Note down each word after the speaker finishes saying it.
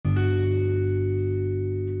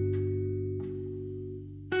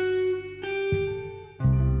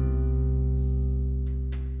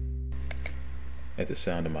At the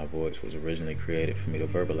Sound of My Voice was originally created for me to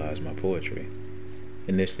verbalize my poetry.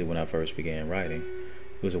 Initially, when I first began writing,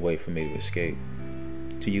 it was a way for me to escape.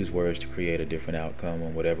 To use words to create a different outcome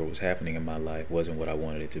when whatever was happening in my life wasn't what I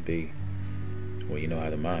wanted it to be. Well, you know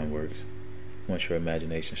how the mind works. Once your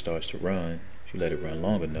imagination starts to run, if you let it run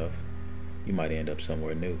long enough, you might end up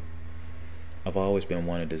somewhere new. I've always been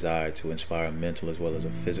one to desire to inspire mental as well as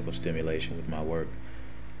a physical stimulation with my work.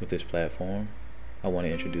 With this platform, I want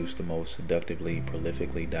to introduce the most seductively,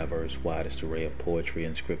 prolifically diverse, widest array of poetry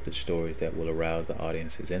and scripted stories that will arouse the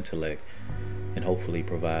audience's intellect and hopefully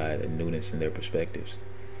provide a newness in their perspectives.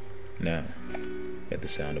 Now, at the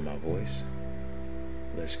sound of my voice,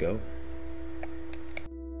 let's go.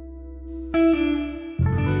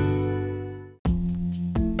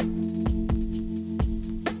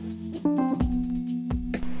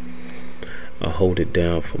 I hold it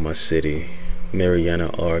down for my city, Marianna,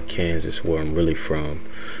 Arkansas, where I'm really from,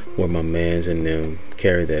 where my mans and them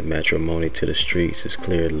carry that matrimony to the streets as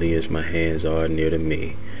clearly as my hands are near to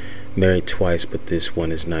me. Married twice, but this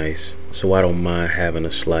one is nice, so I don't mind having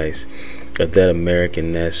a slice of that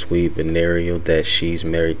American, that sweet venereal that she's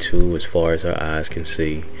married to as far as her eyes can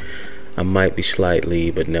see. I might be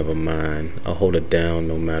slightly, but never mind. I'll hold her down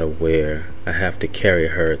no matter where. I have to carry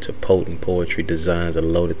her to potent poetry designs are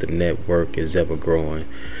loaded. The network is ever growing.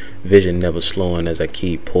 Vision never slowing as I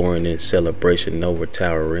keep pouring in celebration over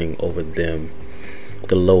towering over them.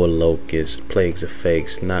 The lower locust, plagues of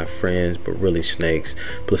fakes, not friends but really snakes.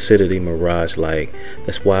 Placidity mirage like.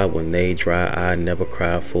 That's why when they dry I never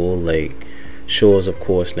cry full lake. Shores of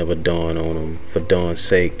course never dawn on them. For dawn's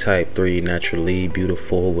sake, type 3 naturally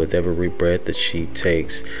beautiful with every breath that she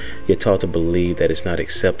takes. You're taught to believe that it's not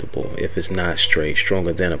acceptable if it's not straight.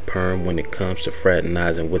 Stronger than a perm when it comes to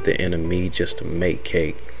fraternizing with the enemy just to make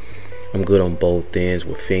cake. I'm good on both ends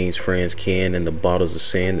with fiends, friends, kin, and the bottles of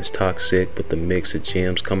sin that's toxic with the mix of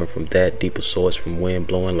gems coming from that deeper source from wind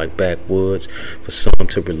blowing like backwoods. For some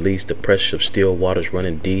to release the pressure of still waters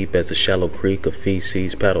running deep as the shallow creek of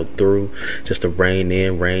feces paddle through. Just to rein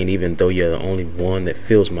in rain even though you're the only one that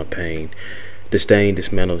feels my pain. Disdain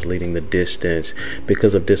dismantles leading the distance.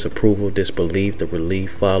 Because of disapproval, disbelief, the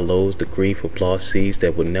relief follows. The grief applause sees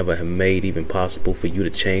that would never have made even possible for you to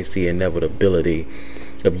change the inevitability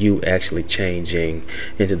of you actually changing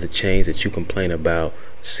into the change that you complain about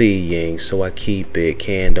seeing. So I keep it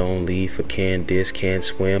canned on leave for Candice. Can't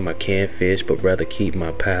swim, I can't fish, but rather keep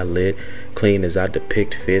my palate clean as I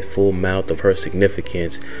depict fit full mouth of her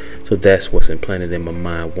significance. So that's what's implanted in my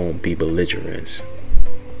mind won't be belligerence.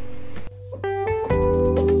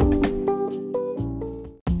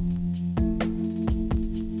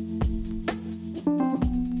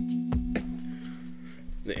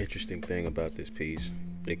 The interesting thing about this piece,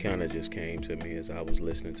 it kind of just came to me as I was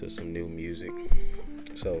listening to some new music.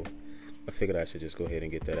 So I figured I should just go ahead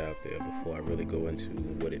and get that out there before I really go into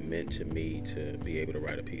what it meant to me to be able to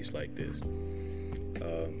write a piece like this.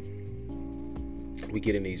 We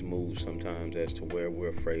get in these moods sometimes as to where we're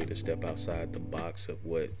afraid to step outside the box of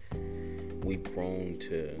what we've grown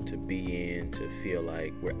to be in, to feel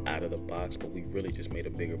like we're out of the box, but we really just made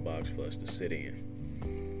a bigger box for us to sit in.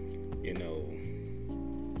 You know,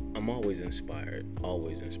 I'm always inspired.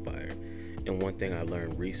 And one thing I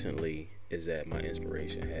learned recently is that my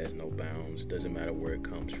inspiration has no bounds. Doesn't matter where it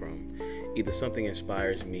comes from. Either something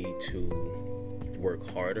inspires me to work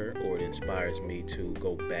harder or it inspires me to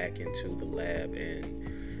go back into the lab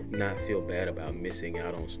and not feel bad about missing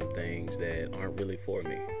out on some things that aren't really for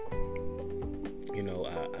me. You know,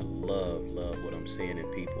 I love what I'm seeing in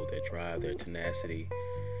people, their drive, their tenacity,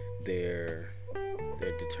 their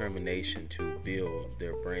determination to build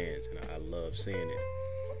their brands, and I love seeing it.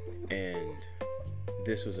 And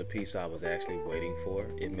this was a piece I was actually waiting for.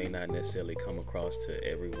 It may not necessarily come across to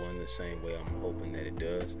everyone the same way I'm hoping that it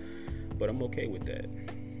does, but I'm okay with that.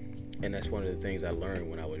 And that's one of the things I learned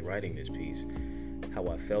when I was writing this piece. How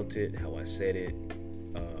I felt it, how I said it,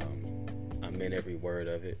 I meant every word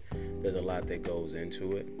of it. There's a lot that goes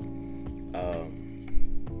into it.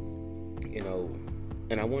 You know,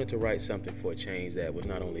 and I wanted to write something for a change that was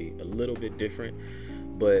not only a little bit different,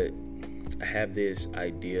 but I have this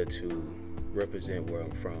idea to represent where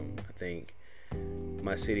I'm from. I think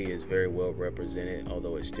my city is very well represented,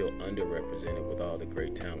 although it's still underrepresented with all the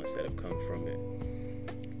great talents that have come from it.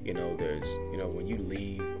 You know, when you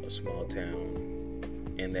leave a small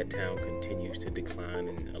town and that town continues to decline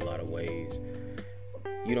in a lot of ways,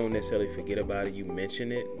 you don't necessarily forget about it, you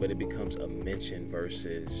mention it, but it becomes a mention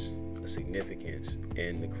versus a significance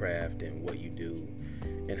in the craft and what you do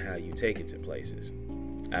and how you take it to places.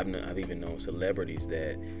 I've even known celebrities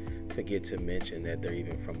that forget to mention that they're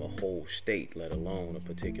even from a whole state, let alone a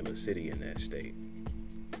particular city in that state.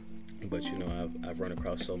 But I've run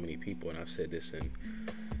across so many people, and I've said this in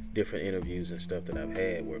different interviews and stuff that I've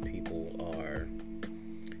had, where people are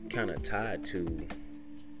kind of tied to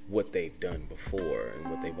what they've done before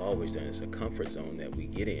and what they've always done. It's a comfort zone that we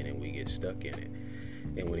get in and we get stuck in it.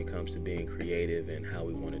 And when it comes to being creative and how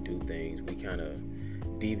we want to do things, we kind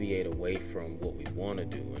of deviate away from what we want to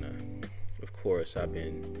do. And of course, I've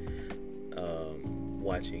been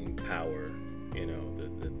watching Power,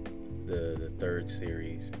 the third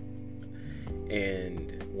series,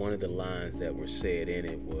 and one of the lines that were said in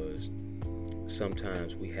it was,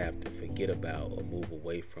 sometimes we have to forget about or move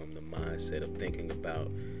away from the mindset of thinking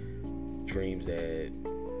about dreams that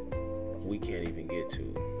we can't even get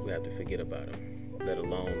to. We have to forget about them, let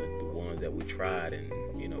alone the ones that we tried and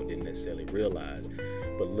didn't necessarily realize.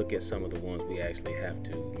 But look at some of the ones we actually have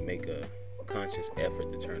to make a conscious effort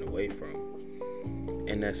to turn away from.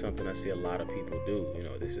 And that's something I see a lot of people do.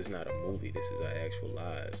 This is not a movie, this is our actual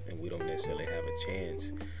lives, and we don't necessarily have a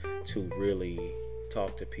chance to really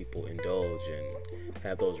talk to people, indulge, and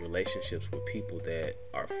have those relationships with people that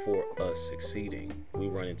are for us succeeding. We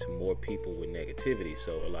run into more people with negativity,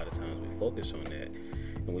 so a lot of times we focus on that,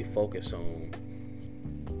 and we focus on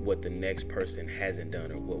what the next person hasn't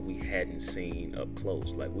done or what we hadn't seen up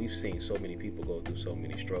close. Like, we've seen so many people go through so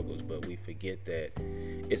many struggles, but we forget that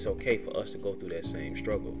it's okay for us to go through that same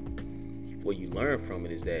struggle. What you learn from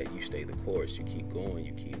it is that you stay the course, you keep going,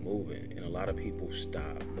 you keep moving. And a lot of people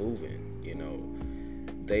stop moving.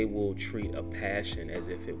 They will treat a passion as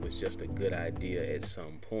if it was just a good idea at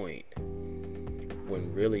some point,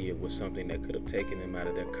 when really it was something that could have taken them out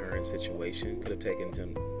of their current situation, could have taken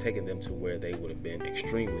them to where they would have been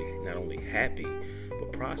extremely not only happy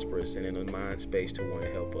but prosperous and in a mind space to want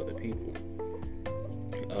to help other people.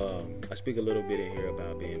 I speak a little bit in here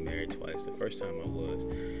about being married twice. The first time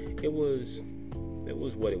it was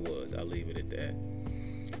what it was. I'll leave it at that.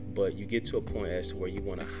 But you get to a point as to where you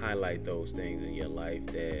want to highlight those things in your life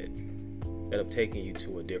that have taken you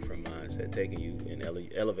to a different mindset, taken you and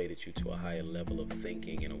elevated you to a higher level of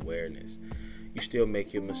thinking and awareness. You still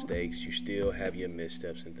make your mistakes, you still have your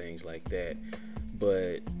missteps and things like that,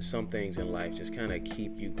 but some things in life just kind of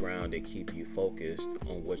keep you grounded, keep you focused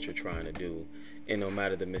on what you're trying to do. And no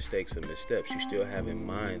matter the mistakes or missteps, you still have in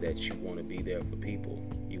mind that you want to be there for people.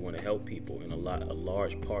 You want to help people, and a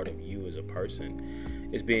large part of you as a person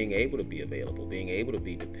is being able to be available, being able to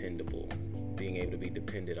be dependable, being able to be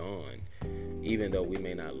depended on. Even though we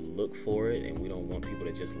may not look for it and we don't want people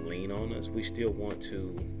to just lean on us, we still want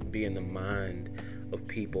to be in the mind of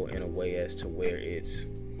people in a way as to where it's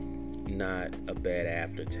not a bad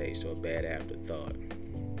aftertaste or a bad afterthought.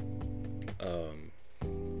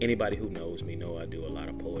 Anybody who knows me know I do a lot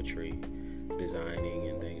of poetry, designing,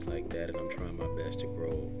 and things like that, and I'm trying my best to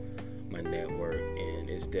grow my network, and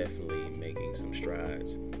it's definitely making some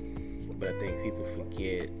strides. But I think people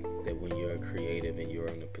forget that when you're a creative and you're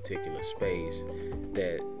in a particular space,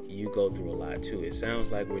 that you go through a lot too. It sounds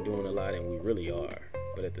like we're doing a lot, and we really are.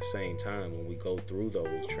 But at the same time, when we go through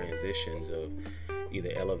those transitions of either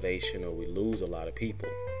elevation or we lose a lot of people,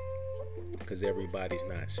 because everybody's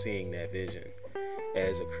not seeing that vision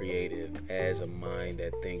as a creative, as a mind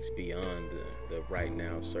that thinks beyond the right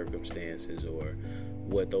now circumstances or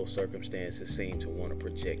what those circumstances seem to want to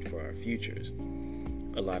project for our futures.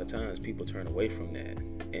 A lot of times people turn away from that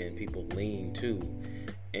and people lean too.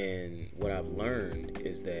 And what I've learned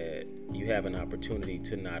is that you have an opportunity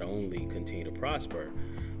to not only continue to prosper,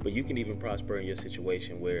 but you can even prosper in your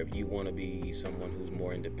situation where if you want to be someone who's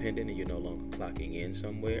more independent and you're no longer clocking in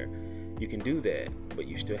somewhere, you can do that, but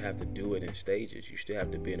you still have to do it in stages. You still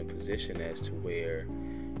have to be in a position as to where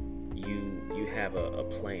you have a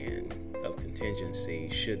plan of contingency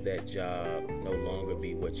should that job no longer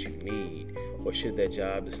be what you need, or should that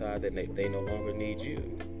job decide that they no longer need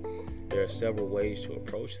you. There are several ways to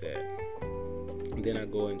approach that. And then I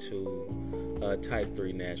go into type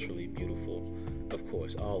 3, naturally beautiful. Of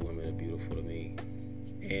course, all women are beautiful to me,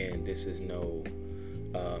 and this is no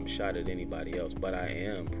shot at anybody else, but I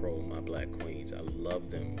am pro my black queens. I love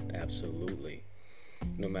them absolutely,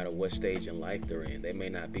 no matter what stage in life they're in. They may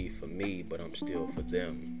not be for me, but I'm still for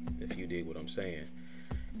them, if you dig what I'm saying.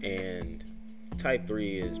 And type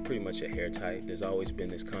 3 is pretty much a hair type. There's always been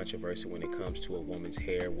this controversy when it comes to a woman's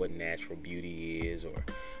hair, what natural beauty is,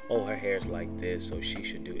 or her hair's like this, so she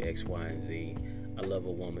should do X, Y, and Z. I love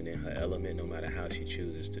a woman in her element, no matter how she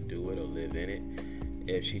chooses to do it or live in it.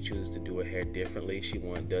 If she chooses to do her hair differently,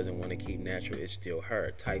 doesn't want to keep natural, it's still her.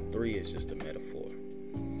 Type 3 is just a metaphor.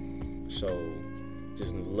 So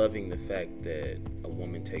just loving the fact that a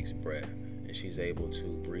woman takes breath and she's able to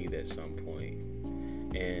breathe at some point.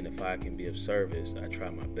 And if I can be of service, I try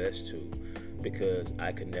my best to. because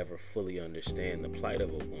I could never fully understand the plight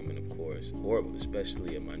of a woman, of course, or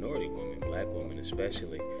especially a minority woman, black woman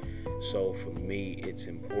especially. So for me, it's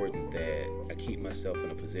important that I keep myself in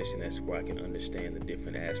a position that's where I can understand the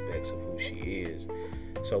different aspects of who she is.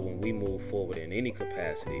 So when we move forward in any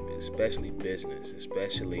capacity, especially business,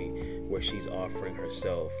 especially where she's offering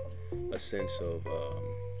herself a sense of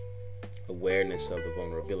awareness of the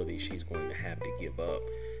vulnerability she's going to have to give up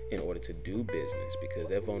in order to do business, because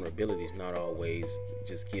that vulnerability is not always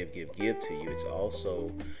just give to you. It's also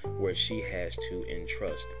where she has to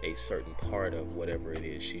entrust a certain part of whatever it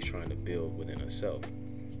is she's trying to build within herself.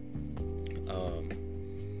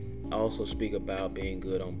 I also speak about being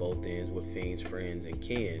good on both ends with fiends, friends, and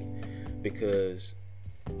kin, because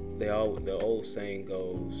the old saying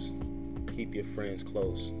goes, keep your friends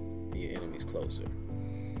close and your enemies closer.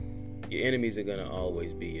 Your enemies are going to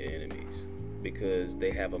always be your enemies because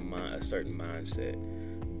they have a certain mindset.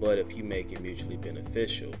 But if you make it mutually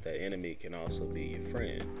beneficial, that enemy can also be your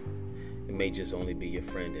friend. It may just only be your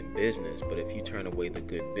friend in business, but if you turn away the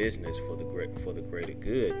good business for the greater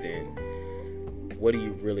good, then what are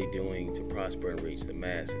you really doing to prosper and reach the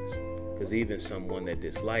masses? Because even someone that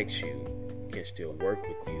dislikes you can still work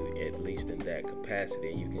with you, at least in that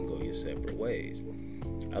capacity, and you can go your separate ways.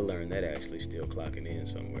 I learned that actually still clocking in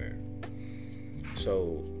somewhere.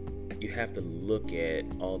 So you have to look at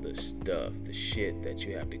all the stuff, the shit that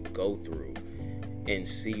you have to go through, and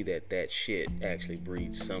see that shit actually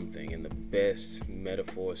breeds something. And the best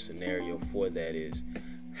metaphor scenario for that is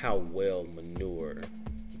how well manure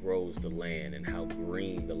grows the land and how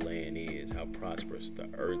green the land is, how prosperous the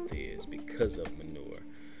earth is because of manure.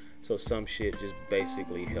 So some shit just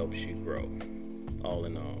basically helps you grow, all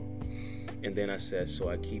in all. And then I said, so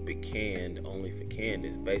I keep it canned only for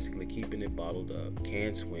Candace, basically keeping it bottled up.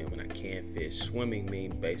 Can't swim and I can't fish. Swimming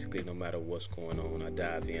means basically no matter what's going on, I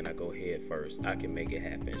dive in, I go head first. I can make it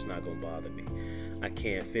happen. It's not going to bother me. I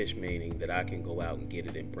can't fish, meaning that I can go out and get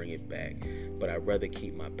it and bring it back. But I'd rather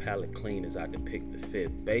keep my palate clean as I depict the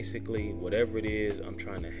fifth. Basically, whatever it is I'm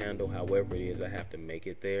trying to handle, however it is I have to make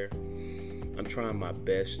it there, I'm trying my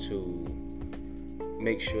best to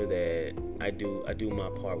make sure that I do my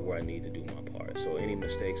part where I need to do my part. So any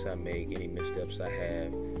mistakes I make, any missteps I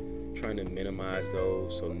have, trying to minimize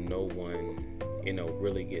those so no one,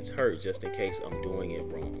 really gets hurt, just in case I'm doing it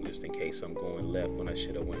wrong, just in case I'm going left when I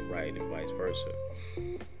should have went right, and vice versa.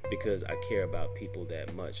 Because I care about people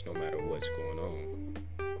that much, no matter what's going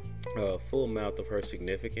on. Full mouth of her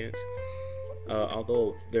significance.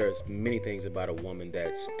 Although there's many things about a woman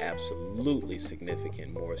that's absolutely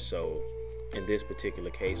significant, more so. In this particular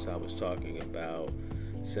case, I was talking about,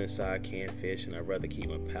 since I can't fish and I'd rather keep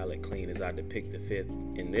my palate clean as I depict the fifth.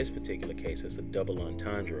 In this particular case, it's a double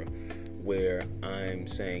entendre where I'm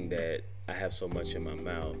saying that I have so much in my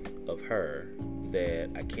mouth of her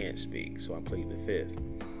that I can't speak, so I plead the fifth.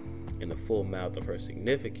 In the full mouth of her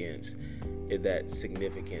significance is that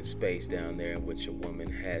significant space down there in which a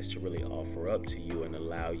woman has to really offer up to you and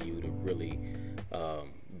allow you to really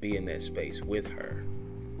be in that space with her.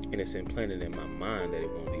 And it's implanted in my mind that it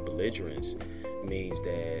won't be belligerence, means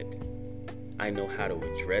that I know how to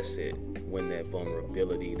address it when that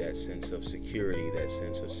vulnerability, that sense of security, that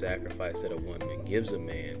sense of sacrifice that a woman gives a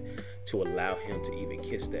man to allow him to even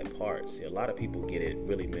kiss that part. See, a lot of people get it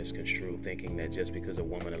really misconstrued, thinking that just because a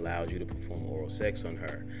woman allows you to perform oral sex on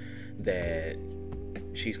her, that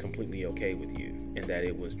she's completely okay with you, and that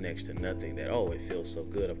it was next to nothing, that, oh, it feels so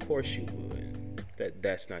good. Of course you would.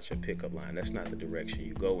 That's not your pickup line. That's not the direction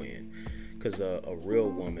you go in. Because a real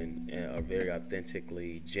woman, a very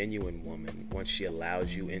authentically genuine woman, once she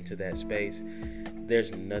allows you into that space,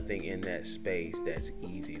 there's nothing in that space that's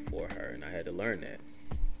easy for her. And I had to learn that.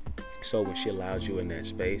 So when she allows you in that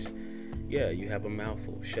space, yeah, you have a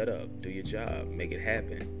mouthful. Shut up, do your job, make it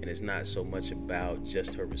happen. And it's not so much about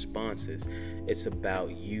just her responses. It's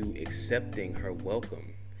about you accepting her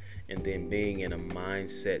welcome. And then being in a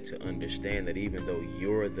mindset to understand that even though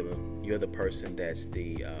you're the person that's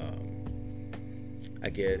the I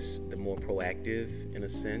guess the more proactive, in a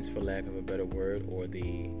sense, for lack of a better word, or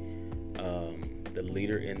the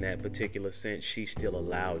leader in that particular sense, she still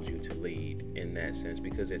allowed you to lead in that sense,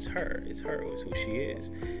 because it's who she is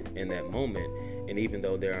in that moment. And even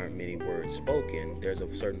though there aren't many words spoken, there's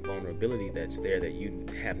a certain vulnerability that's there that you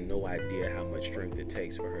have no idea how much strength it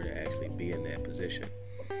takes for her to actually be in that position.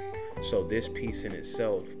 So this piece in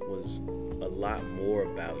itself was a lot more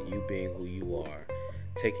about you being who you are,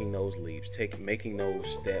 taking those leaps, making those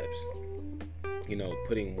steps,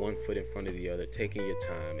 putting one foot in front of the other, taking your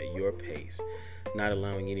time at your pace, not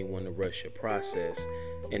allowing anyone to rush your process.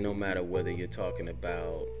 And no matter whether you're talking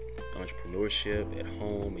about entrepreneurship, at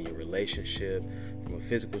home, in your relationship, from a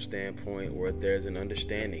physical standpoint, or if there's an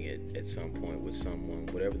understanding at some point with someone,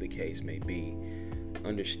 whatever the case may be.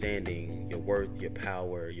 Understanding your worth, your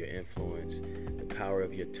power, your influence, the power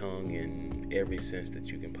of your tongue in every sense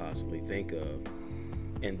that you can possibly think of.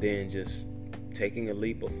 And then just taking a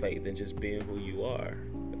leap of faith and just being who you are.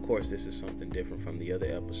 Of course, this is something different from the other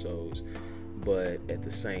episodes, but at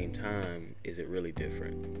the same time, is it really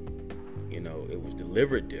different? It was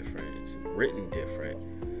delivered different, it's written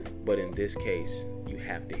different, but in this case, you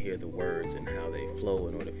have to hear the words and how they flow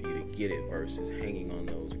in order for you to get it versus hanging on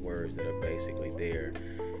those words that are basically there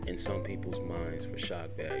in some people's minds for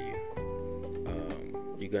shock value.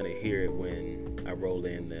 You're going to hear it when I roll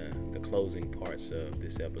in the closing parts of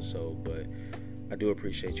this episode, but I do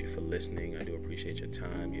appreciate you for listening. I do appreciate your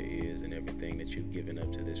time, your ears, and everything that you've given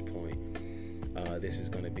up to this point. This is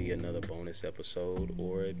going to be another bonus episode,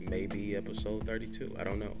 or it may be episode 32. I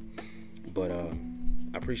don't know. But I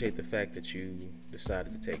appreciate the fact that you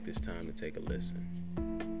decided to take this time to take a listen.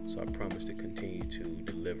 So I promise to continue to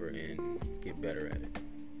deliver and get better at it.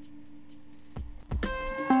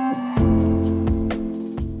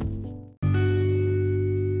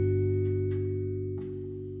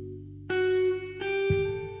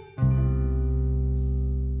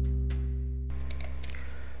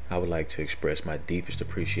 I would like to express my deepest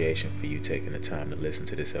appreciation for you taking the time to listen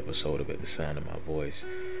to this episode of At the Sound of My Voice.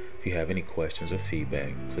 If you have any questions or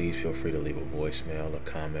feedback, please feel free to leave a voicemail, a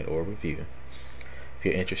comment, or a review. If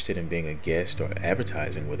you're interested in being a guest or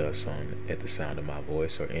advertising with us on At the Sound of My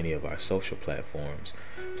Voice or any of our social platforms,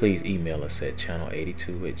 please email us at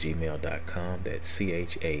channel82@gmail.com. That's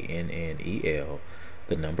CHANNEL,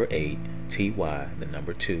 the number 8, TY, the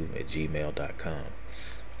number 2 @gmail.com.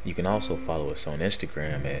 You can also follow us on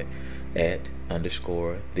Instagram at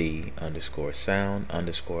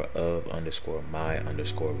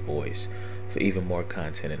 _the_sound_of_my_voice for even more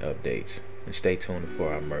content and updates. And stay tuned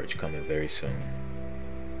for our merch coming very soon.